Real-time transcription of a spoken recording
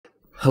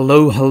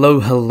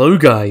Hello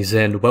guys,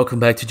 and welcome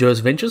back to Joe's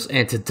Adventures,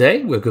 and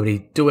today we're going to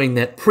be doing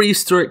that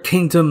Prehistoric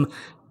Kingdom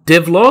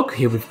devlog.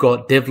 Here we've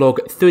got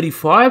devlog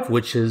 35,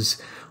 which is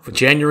for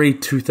January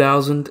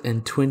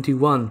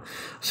 2021.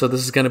 So this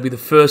is going to be the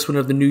first one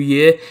of the new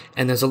year,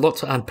 and there's a lot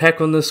to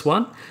unpack on this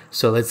one,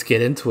 so let's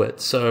get into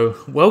it. So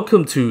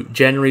welcome to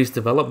January's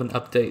development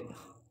update.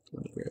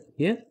 Let me grab it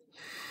here.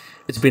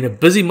 It's been a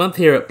busy month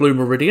here at Blue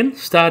Meridian.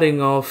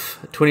 Starting off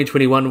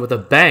 2021 with a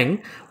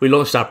bang, we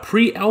launched our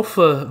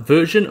pre-alpha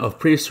version of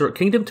Prehistoric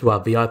Kingdom to our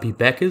VIP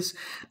backers.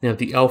 Now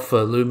the alpha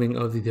looming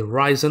over the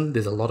horizon,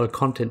 there's a lot of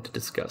content to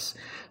discuss.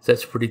 So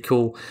that's pretty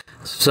cool.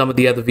 Some of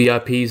the other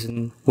VIPs,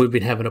 and we've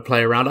been having to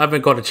play around. I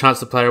haven't got a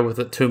chance to play with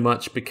it too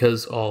much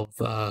because of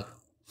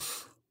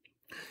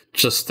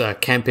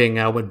camping,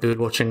 I went bird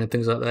watching and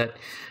things like that.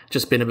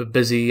 Just been a bit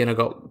busy and I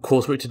got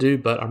coursework to do,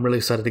 but I'm really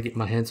excited to get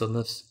my hands on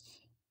this.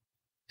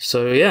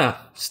 So yeah,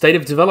 state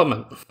of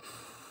development.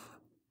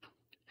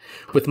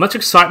 With much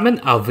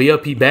excitement, our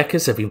VIP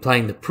backers have been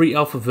playing the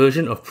pre-alpha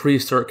version of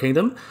Prehistoric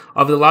Kingdom.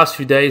 Over the last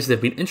few days, they've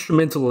been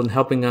instrumental in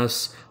helping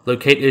us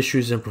locate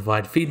issues and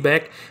provide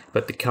feedback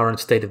about the current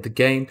state of the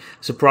game.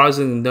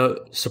 Surprising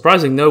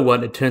no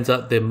one, it turns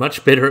out they're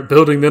much better at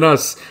building than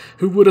us.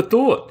 Who would have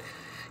thought?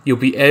 You'll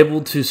be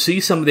able to see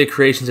some of their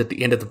creations at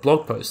the end of the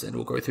blog post, and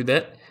we'll go through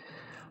that.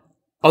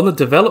 On the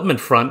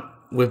development front,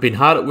 we've been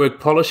hard at work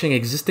polishing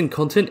existing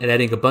content and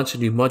adding a bunch of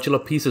new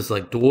modular pieces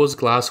like doors,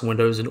 glass,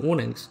 windows, and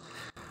awnings.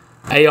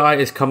 AI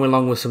is coming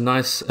along with some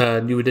nice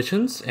new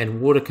additions,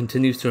 and water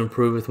continues to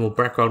improve with more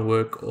background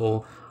work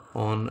or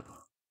on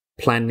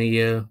plane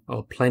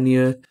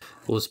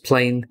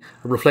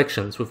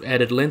reflections. We've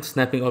added lens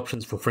snapping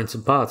options for friends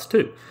and paths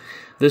too.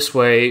 This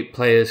way,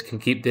 players can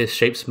keep their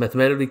shapes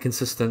mathematically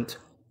consistent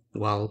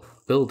while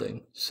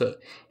building. So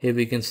here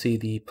we can see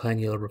the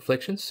planar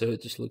reflections, so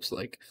it just looks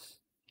like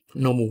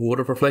normal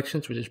water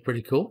reflections, which is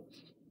pretty cool.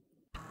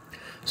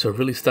 So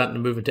really starting to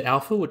move into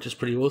alpha, which is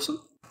pretty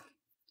awesome.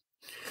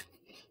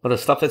 A lot of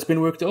stuff that's been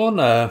worked on,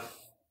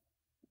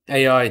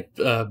 AI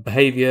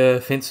behavior,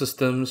 fence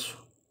systems,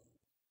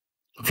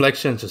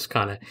 reflections, just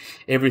kind of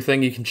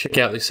everything. You can check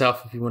out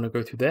yourself if you want to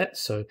go through that.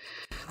 So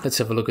let's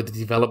have a look at the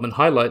development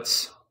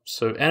highlights.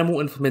 So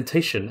animal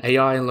implementation,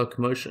 AI and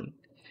locomotion.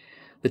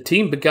 The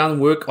team began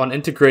work on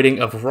integrating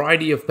a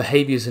variety of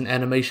behaviors and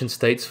animation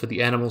states for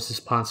the animals this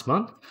past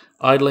month.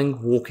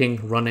 Idling,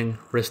 walking, running,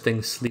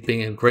 resting,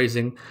 sleeping, and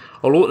grazing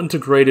are all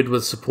integrated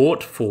with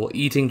support for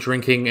eating,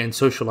 drinking, and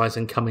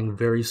socializing coming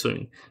very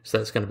soon. So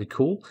that's going to be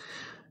cool.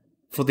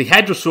 For the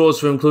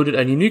hadrosaurs, we included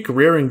a unique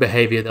rearing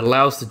behavior that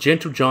allows the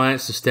gentle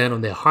giants to stand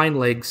on their hind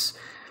legs.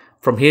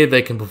 From here,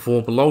 they can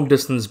perform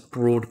long-distance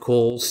broad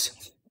calls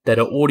that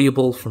are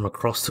audible from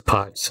across the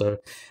park. So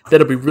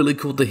that'll be really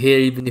cool to hear.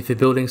 Even if you're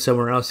building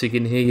somewhere else, you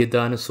can hear your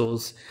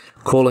dinosaurs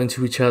calling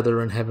to each other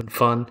and having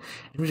fun.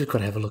 And we just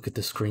gotta have a look at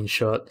the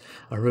screenshot.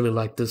 I really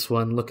like this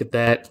one. Look at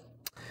that.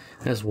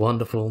 That's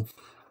wonderful.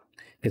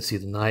 You can see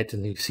the night,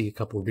 and you see a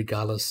couple of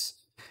regalas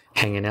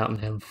hanging out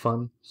and having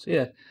fun. So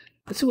yeah,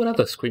 let's see what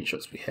other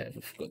screenshots we have.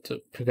 I forgot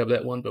to pick up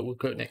that one, but we'll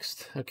go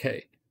next.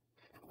 Okay.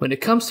 When it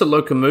comes to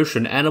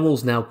locomotion,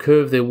 animals now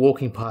curve their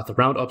walking path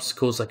around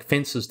obstacles like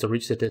fences to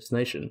reach their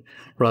destination.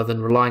 Rather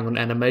than relying on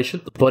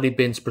animation, the body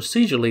bends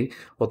procedurally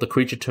while the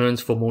creature turns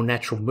for more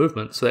natural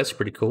movement. So that's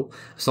pretty cool.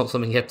 It's not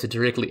something you have to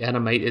directly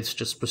animate, it's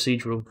just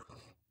procedural.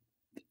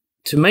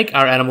 To make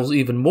our animals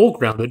even more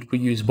grounded, we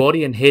use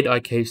body and head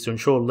IKs to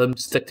ensure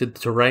limbs stick to the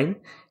terrain,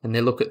 and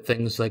they look at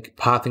things like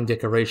pathing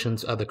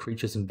decorations, other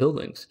creatures, and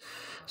buildings.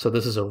 So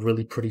this is a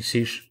really pretty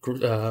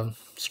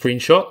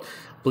screenshot.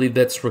 I believe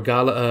that's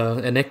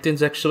Regala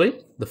Anectins,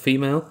 actually, the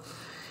female.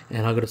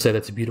 And I've got to say,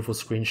 that's a beautiful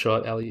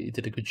screenshot. Ali, you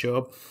did a good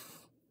job.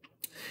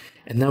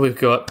 And now we've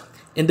got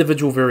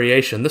individual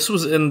variation. This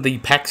was in the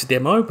PAX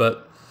demo,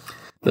 but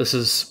this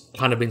has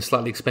kind of been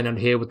slightly expanded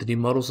here with the new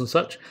models and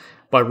such.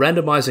 By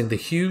randomizing the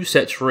hue,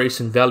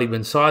 saturation, value,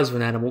 and size of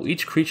an animal,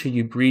 each creature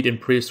you breed in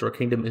Prehistoric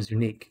Kingdom is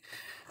unique.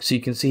 So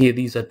you can see here,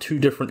 these are two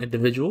different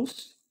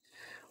individuals,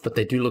 but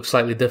they do look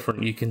slightly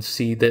different. You can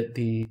see that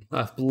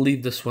I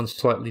believe this one's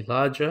slightly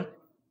larger.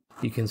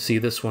 You can see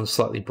this one's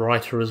slightly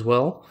brighter as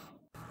well.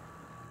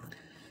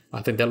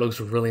 I think that looks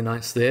really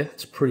nice there.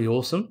 It's pretty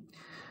awesome.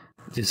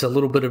 There's a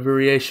little bit of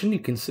variation you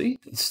can see.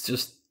 It's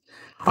just,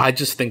 I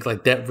just think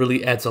like that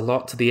really adds a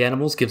lot to the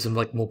animals, gives them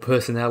like more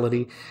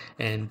personality,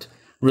 and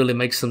really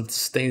makes them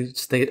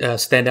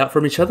stand out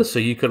from each other. So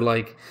you could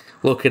like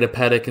look at a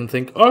paddock and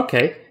think,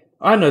 okay,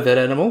 I know that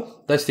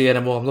animal. That's the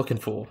animal I'm looking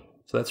for.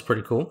 So that's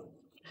pretty cool.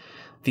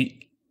 The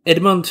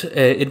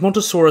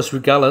Edmontosaurus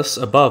regalis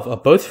above are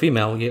both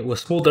female, yet with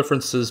small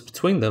differences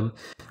between them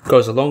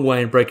goes a long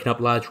way in breaking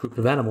up large groups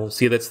of animals.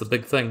 See, that's the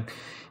big thing.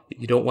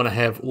 You don't want to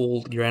have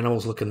all your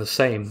animals looking the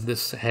same.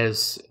 This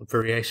has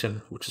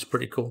variation, which is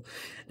pretty cool.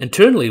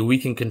 Internally, we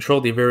can control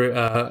the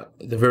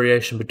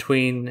variation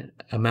between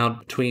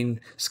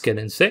skin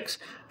and sex,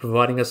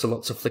 providing us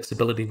lots of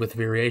flexibility with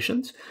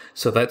variations.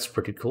 So that's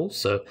pretty cool.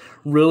 So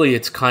really,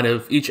 it's kind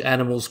of each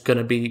animal's going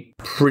to be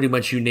pretty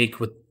much unique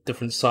with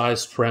different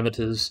size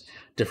parameters,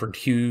 different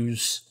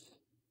hues,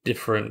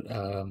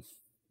 different.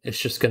 It's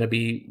just going to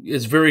be,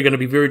 it's very going to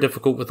be very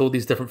difficult with all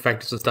these different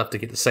factors and stuff to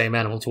get the same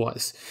animal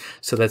twice.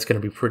 So that's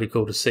going to be pretty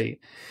cool to see.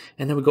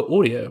 And then we've got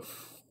audio.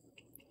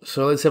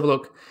 So let's have a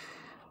look.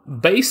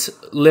 Base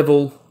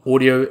level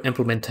audio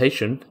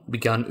implementation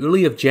began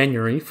early of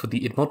January for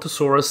the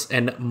Edmontosaurus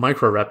and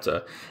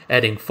Microraptor,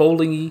 adding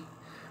Foley,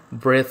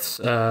 breaths,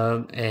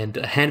 and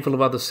a handful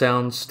of other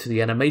sounds to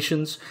the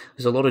animations.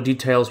 There's a lot of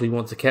details we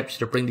want to capture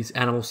to bring these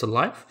animals to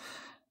life.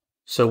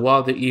 So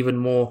while they're even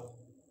more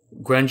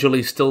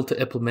gradually still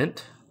to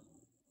implement,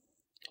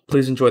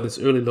 please enjoy this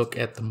early look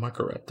at the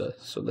Microraptor.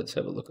 So let's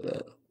have a look at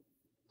that.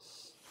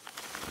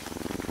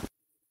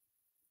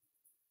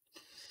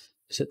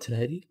 Is it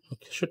 1080?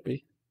 Okay, should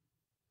be.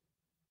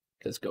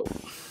 Let's go.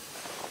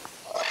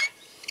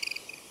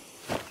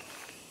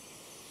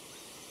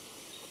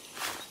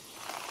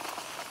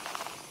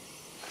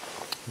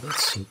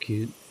 That's so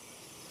cute.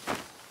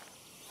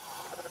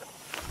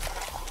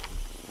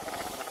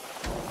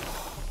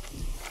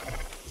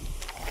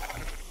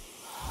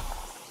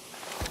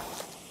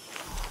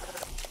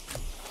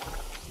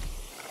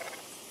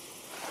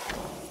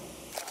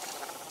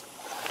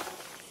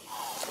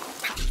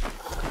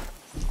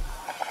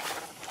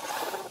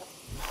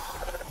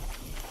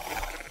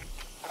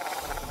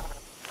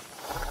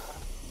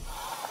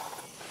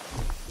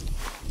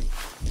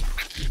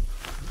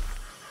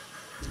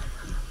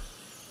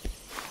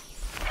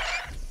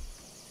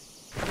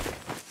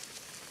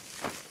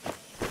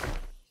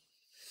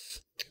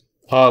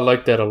 Oh, I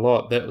like that a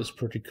lot. That was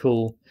pretty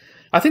cool.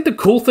 I think the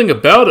cool thing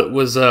about it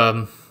was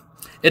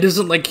it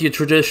isn't like your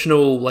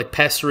traditional like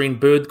passerine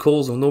bird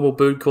calls or normal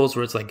bird calls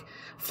where it's like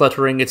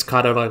fluttering. It's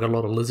kind of like a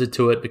lot of lizard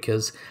to it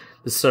because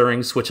the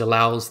stirring switch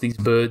allows these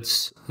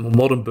birds,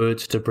 modern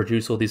birds, to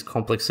produce all these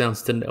complex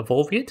sounds didn't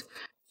evolve yet.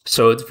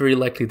 So it's very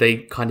likely they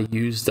kind of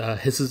used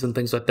hisses and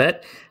things like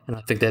that. And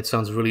I think that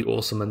sounds really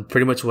awesome and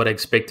pretty much what I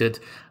expected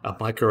a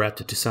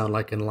Microraptor to sound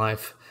like in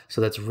life. So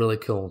that's really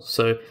cool.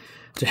 So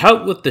to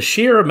help with the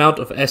sheer amount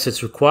of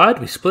assets required,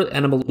 we split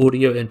animal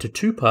audio into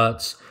two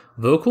parts,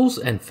 vocals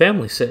and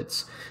family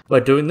sets. By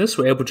doing this,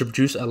 we're able to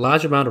produce a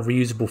large amount of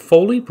reusable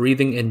Foley,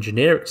 breathing, and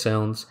generic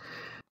sounds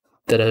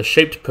that are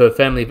shaped per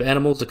family of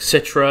animals,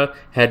 etc.,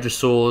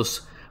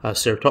 hadrosaurs,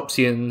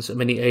 ceratopsians,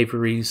 mini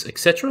aviaries,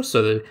 etc.,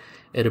 so that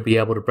it'll be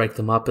able to break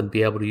them up and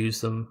be able to use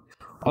them.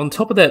 On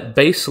top of that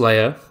base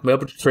layer, we're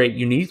able to create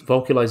unique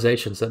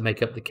vocalizations that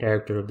make up the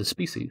character of the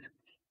species.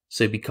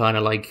 So it'd be kind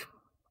of like,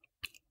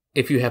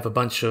 if you have a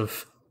bunch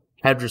of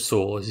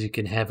hadrosaurs, you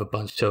can have a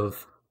bunch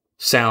of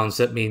sounds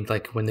that mean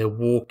like when they're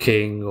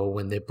walking or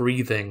when they're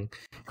breathing,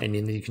 and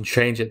then you can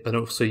change it, but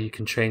also you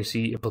can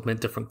implement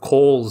different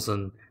calls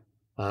and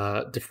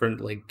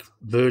different like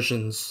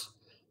versions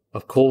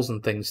of calls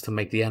and things to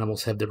make the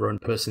animals have their own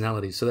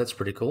personality. So that's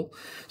pretty cool.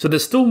 So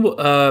there's still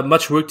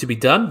much work to be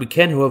done. We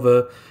can,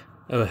 however,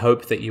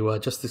 hope that you are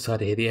just excited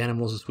to hear the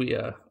animals as we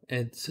are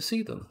and to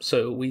see them.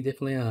 So we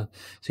definitely are.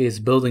 So here's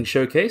building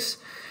showcase.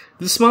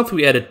 This month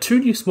we added 2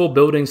 new small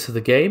buildings to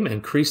the game,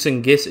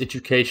 increasing guest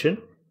education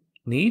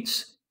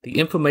needs. The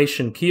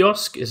information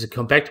kiosk is a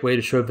compact way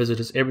to show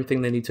visitors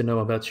everything they need to know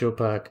about your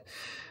park.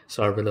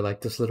 So I really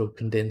like this little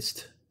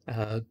condensed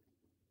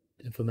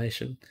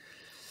information.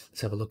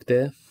 Let's have a look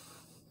there.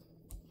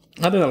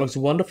 I think that looks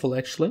wonderful,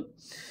 actually.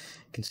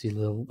 You can see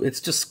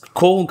it's just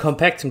cool and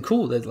compact and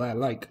cool.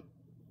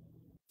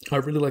 I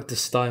really like the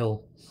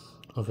style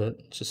of it.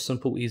 It's just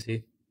simple,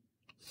 easy.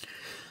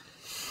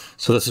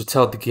 So this will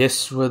tell the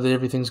guests where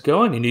everything's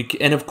going.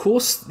 And of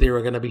course, there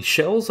are going to be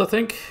shells, I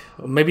think.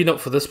 Or maybe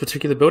not for this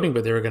particular building,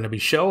 but there are going to be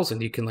shells,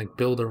 and you can like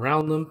build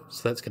around them.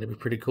 So that's going to be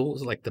pretty cool.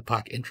 It's like the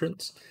park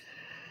entrance.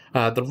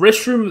 The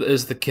restroom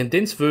is the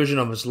condensed version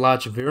of its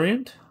larger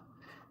variant.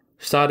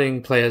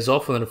 Starting players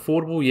off with an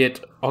affordable yet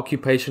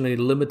occupationally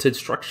limited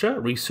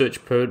structure. Research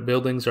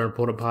buildings are an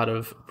important part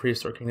of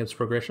Prehistoric Kingdom's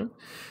progression.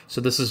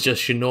 So this is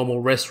just your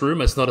normal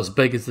restroom. It's not as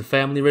big as the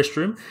family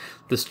restroom.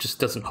 This just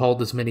doesn't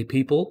hold as many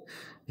people.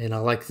 And I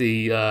like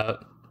the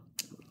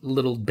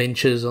little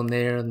benches on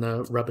there and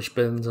the rubbish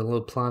bins and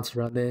little plants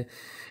around there.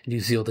 And you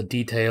see all the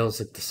details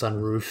like the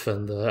sunroof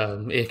and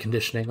the air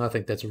conditioning. I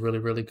think that's really,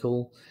 really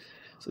cool.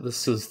 So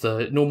this is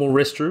the normal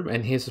restroom,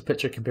 and here's a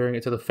picture comparing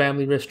it to the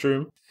family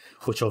restroom,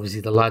 which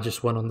obviously the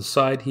largest one on the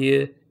side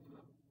here,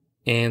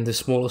 and the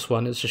smallest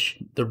one is just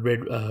the red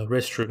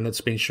restroom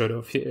that's been showed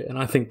off here. And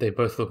I think they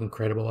both look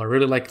incredible. I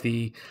really like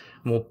the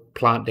more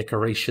plant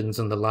decorations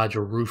and the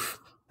larger roof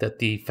that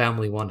the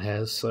family one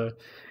has. So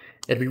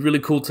it'd be really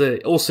cool to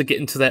also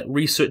get into that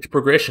research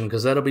progression,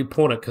 because that'll be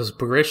important, because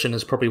progression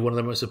is probably one of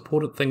the most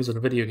important things in a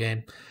video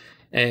game,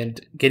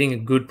 and getting a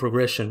good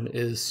progression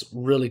is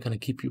really going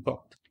to keep you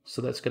hooked. So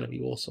that's going to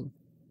be awesome.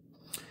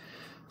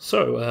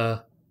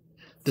 So,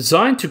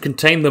 designed to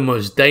contain the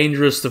most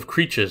dangerous of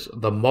creatures,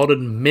 the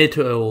modern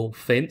metal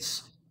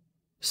fence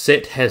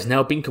set has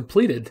now been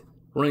completed,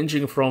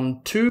 ranging from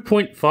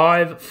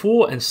 2.5,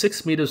 4, and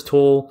 6 meters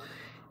tall.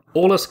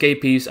 All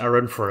escapees are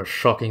in for a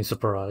shocking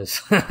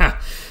surprise.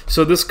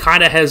 So this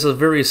kind of has a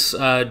very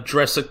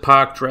Jurassic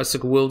Park,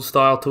 Jurassic World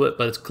style to it,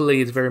 but it's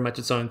very much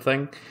its own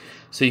thing.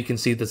 So you can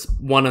see this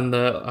one in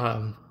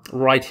the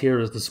right here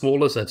is the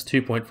smallest, that's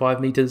 2.5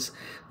 meters.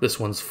 This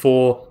one's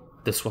 4,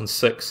 this one's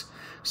 6.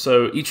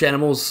 So each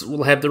animals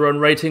will have their own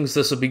ratings.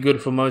 This will be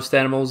good for most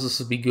animals. This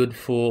will be good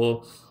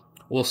for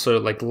also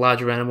like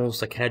larger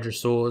animals like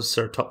hadrosaurs,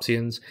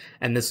 ceratopsians,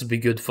 and this would be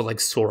good for like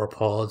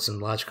sauropods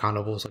and large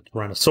carnivores like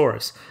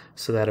Tyrannosaurus.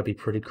 So that'll be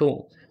pretty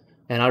cool.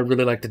 And I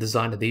really like the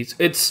design of these.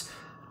 It's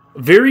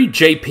very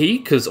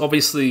JP, because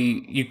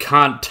obviously you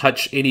can't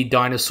touch any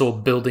dinosaur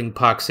building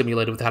park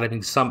simulator without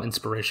having some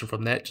inspiration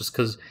from that, just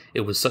because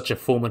it was such a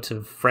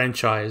formative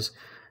franchise.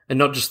 And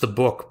not just the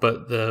book,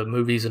 but the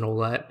movies and all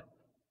that.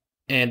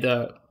 And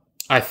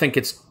I think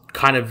it's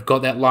kind of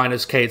got that line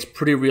as, okay, it's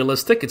pretty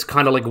realistic. It's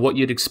kind of like what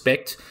you'd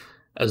expect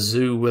a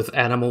zoo with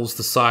animals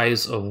the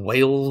size of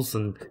whales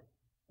and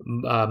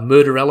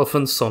murder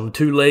elephants on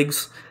 2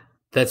 legs.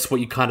 That's what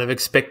you kind of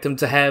expect them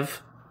to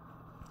have.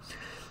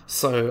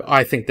 So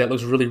I think that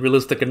looks really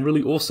realistic and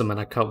really awesome, and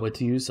I can't wait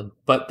to use them.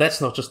 But that's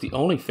not just the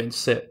only fence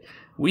set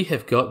we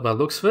have got, by the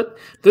looks of it.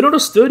 They're not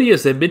as sturdy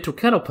as their mental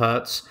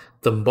counterparts.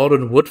 The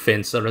modern wood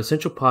fence are an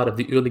essential part of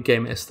the early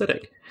game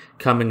aesthetic.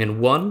 Coming in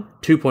 1,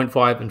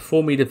 2.5, and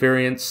 4 meter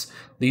variants,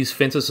 these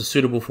fences are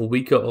suitable for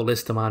weaker or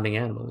less demanding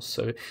animals.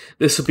 So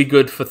this would be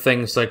good for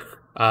things like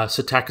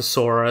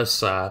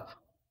Psittacosaurus, a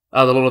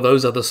lot of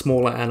those other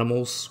smaller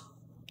animals.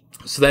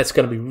 So that's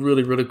going to be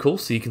really, really cool.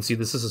 So you can see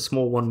this is a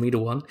small 1 meter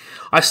one.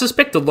 I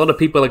suspect a lot of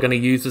people are going to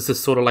use this as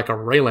sort of like a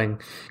railing,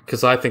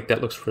 because I think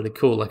that looks really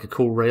cool, like a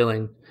cool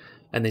railing.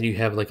 And then you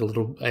have like a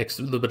little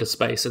bit of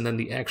space, and then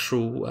the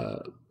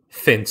actual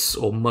fence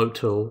or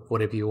moat or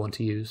whatever you want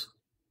to use.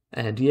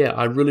 And yeah,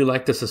 I really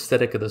like this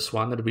aesthetic of this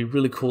one. It'd be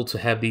really cool to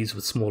have these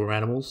with smaller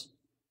animals.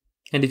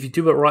 And if you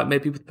do it right,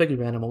 maybe with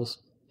bigger animals.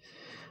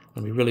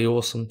 That'd be really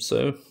awesome.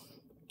 So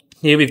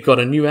here we've got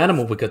a new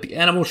animal. We've got the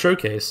Animal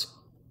Showcase.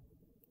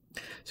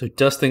 So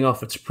dusting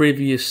off its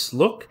previous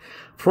look,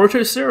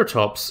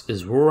 Protoceratops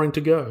is roaring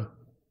to go.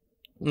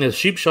 The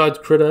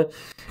sheep-shod critter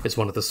is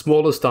one of the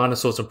smallest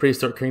dinosaurs in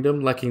Prehistoric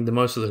Kingdom, lacking the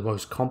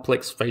most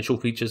complex facial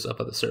features of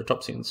other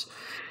ceratopsians.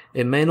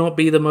 It may not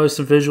be the most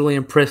visually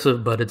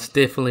impressive, but it's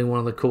definitely one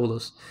of the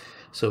coolest.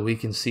 So we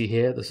can see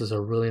here, this is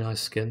a really nice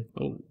skin.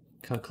 Oh,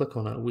 can't click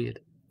on it, weird.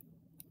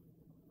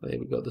 There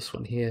we go, this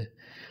one here.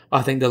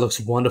 I think that looks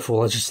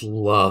wonderful. I just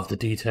love the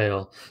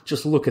detail.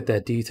 Just look at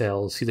that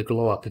detail. See the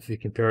glow up if you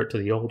compare it to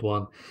the old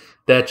one.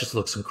 That just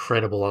looks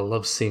incredible. I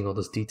love seeing all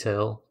this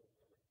detail.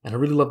 And I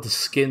really love the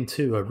skin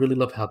too. I really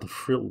love how the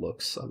frill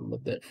looks. I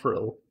love that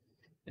frill.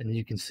 And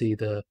you can see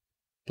the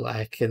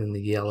black and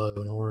the yellow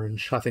and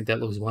orange. I think that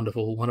looks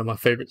wonderful. One of my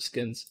favorite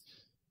skins.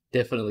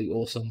 Definitely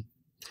awesome.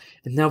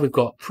 And now we've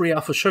got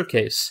Pre-Alpha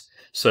Showcase.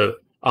 So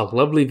our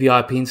lovely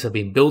VIPs have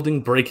been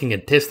building, breaking,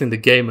 and testing the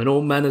game in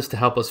all manners to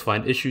help us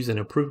find issues and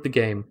improve the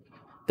game.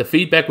 The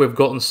feedback we've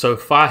gotten so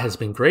far has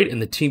been great,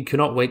 and the team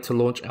cannot wait to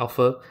launch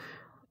Alpha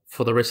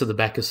for the rest of the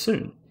backers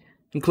soon,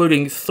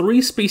 including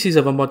 3 species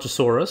of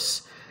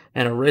Ammosaurus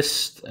and a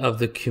rest of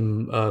the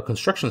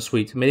construction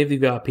suite. Many of the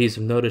VIPs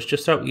have noticed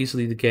just how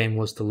easily the game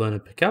was to learn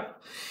and pick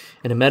up.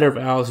 In a matter of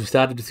hours, we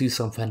started to see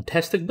some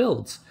fantastic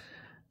builds.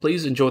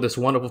 Please enjoy this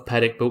wonderful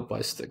paddock built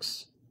by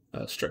Strix.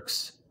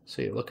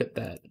 So you look at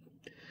that.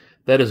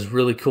 That is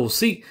really cool.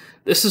 See,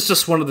 this is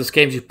just one of those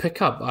games you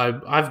pick up.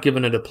 I've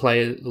given it a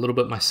play a little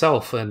bit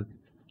myself, and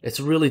it's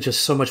really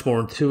just so much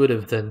more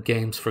intuitive than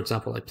games, for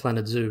example, like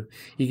Planet Zoo.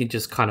 You can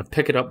just kind of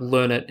pick it up,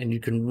 learn it, and you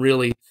can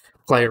really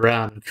play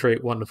around and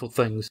create wonderful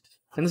things.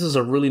 And this is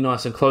a really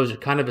nice enclosure.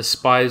 It kind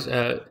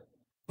of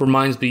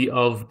reminds me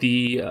of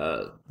the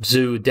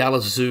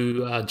Dallas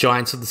Zoo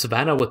Giants of the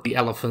Savannah with the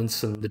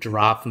elephants and the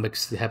giraffe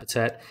mixed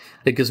habitat.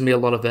 It gives me a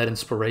lot of that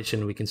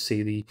inspiration. We can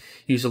see the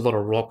use a lot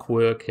of rock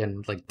work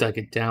and like dug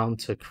it down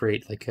to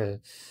create like a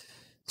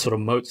sort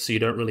of moat, so you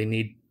don't really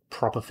need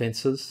proper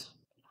fences.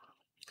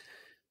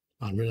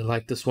 I really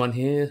like this one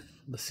here.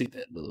 Let's see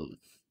that little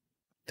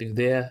thing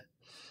there.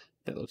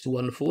 That looks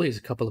wonderful. Here's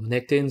a couple of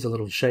nectins, a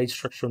little shade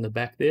structure on the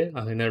back there.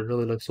 I think that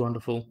really looks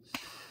wonderful.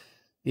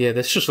 Yeah,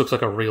 this just looks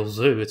like a real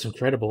zoo. It's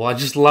incredible. I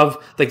just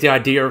love like the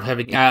idea of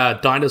having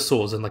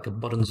dinosaurs in like a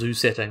modern zoo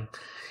setting.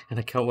 And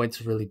I can't wait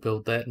to really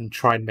build that and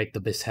try and make the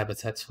best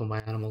habitats for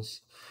my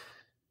animals.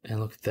 And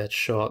look at that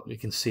shot. You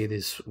can see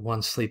there's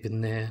one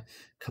sleeping there,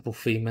 a couple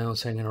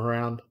females hanging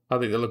around. I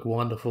think they look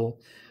wonderful.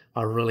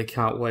 I really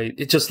can't wait.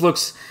 It just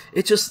looks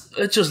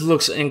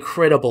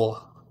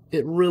incredible.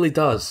 It really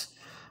does.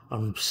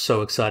 I'm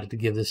so excited to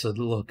give this a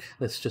look.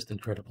 That's just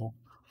incredible.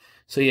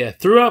 So yeah,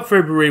 throughout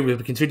February, we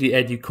will continue to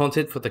add new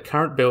content for the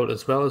current build,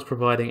 as well as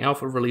providing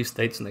alpha release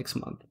dates next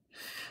month.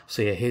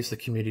 So yeah, here's the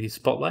community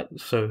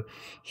spotlight. So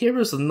here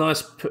is the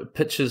nice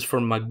pictures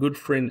from my good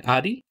friend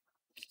Adi.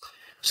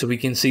 So we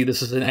can see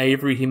this is an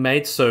aviary he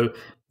made. So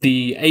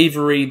the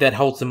aviary that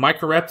holds the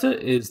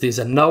Microraptor there's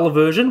a null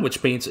version,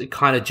 which means it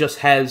kind of just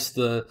has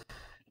the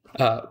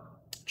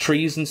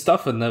trees and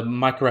stuff and the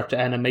Microraptor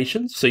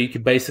animations. So you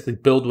could basically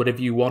build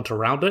whatever you want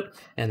around it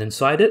and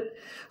inside it.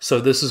 So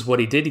this is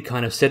what he did. He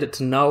kind of set it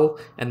to null,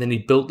 and then he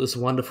built this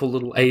wonderful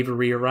little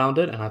aviary around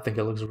it, and I think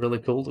it looks really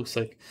cool. Looks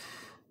like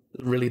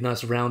Really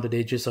nice rounded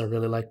edges. I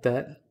really like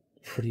that.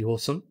 Pretty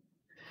awesome.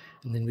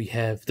 And then we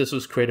have, this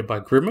was created by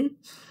Grimmer.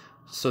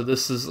 So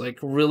this is like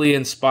really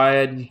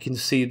inspired. You can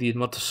see the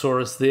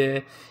Motosaurus there.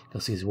 You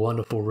can see this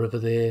wonderful river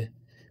there.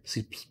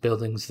 See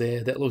buildings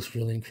there. That looks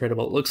really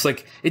incredible.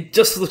 It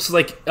just looks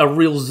like a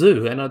real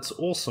zoo, and it's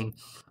awesome.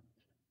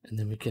 And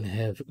then we can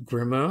have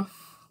Grimmer.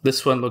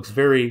 This one looks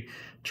very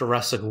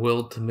Jurassic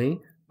World to me.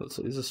 Let's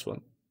see, is this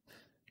one?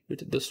 Who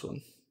did this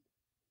one?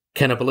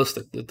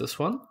 Cannibalistic did this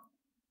one.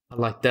 I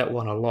like that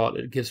one a lot.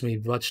 It gives me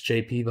much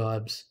JP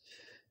vibes.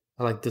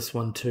 I like this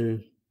one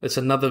too. It's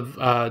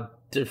another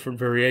different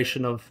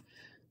variation of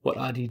what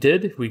Adi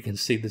did. We can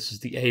see this is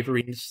the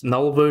Avery's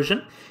null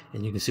version,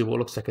 and you can see what it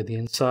looks like at the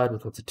inside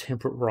with lots of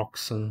temperate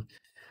rocks and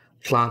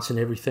plants and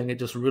everything. It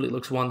just really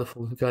looks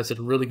wonderful. You guys did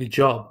a really good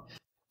job.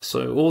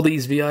 So all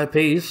these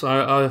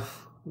VIPs,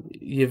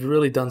 you've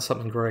really done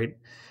something great.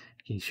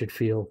 You should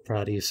feel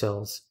proud of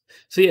yourselves.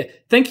 So yeah,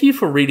 thank you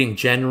for reading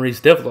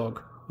January's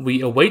devlog.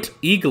 We await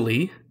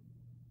eagerly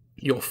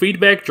your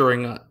feedback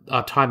during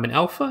our time in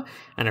alpha,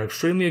 and are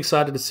extremely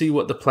excited to see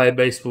what the player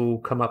base will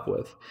come up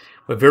with.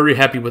 We're very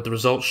happy with the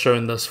results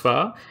shown thus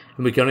far,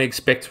 and we can only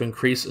expect to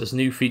increase as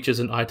new features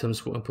and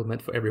items will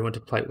implement for everyone to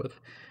play with.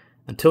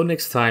 Until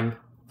next time,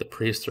 the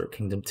Prehistoric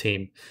Kingdom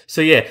team.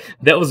 So yeah,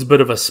 that was a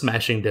bit of a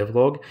smashing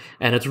devlog,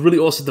 and it's really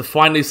awesome to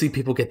finally see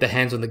people get their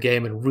hands on the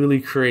game and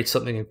really create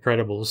something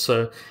incredible.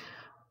 So,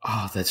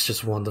 oh, that's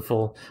just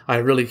wonderful. I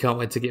really can't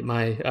wait to get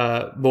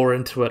my more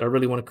into it. I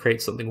really want to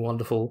create something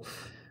wonderful.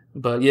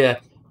 But yeah,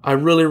 I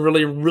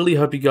really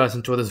hope you guys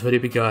enjoy this video.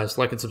 If you guys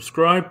like and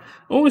subscribe,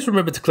 always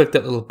remember to click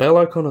that little bell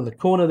icon in the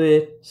corner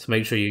there, so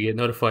make sure you get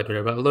notified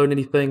whenever I upload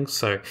anything.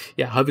 So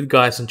yeah, I hope you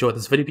guys enjoyed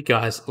this video. If you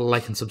guys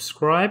like and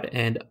subscribe,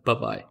 and bye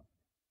bye.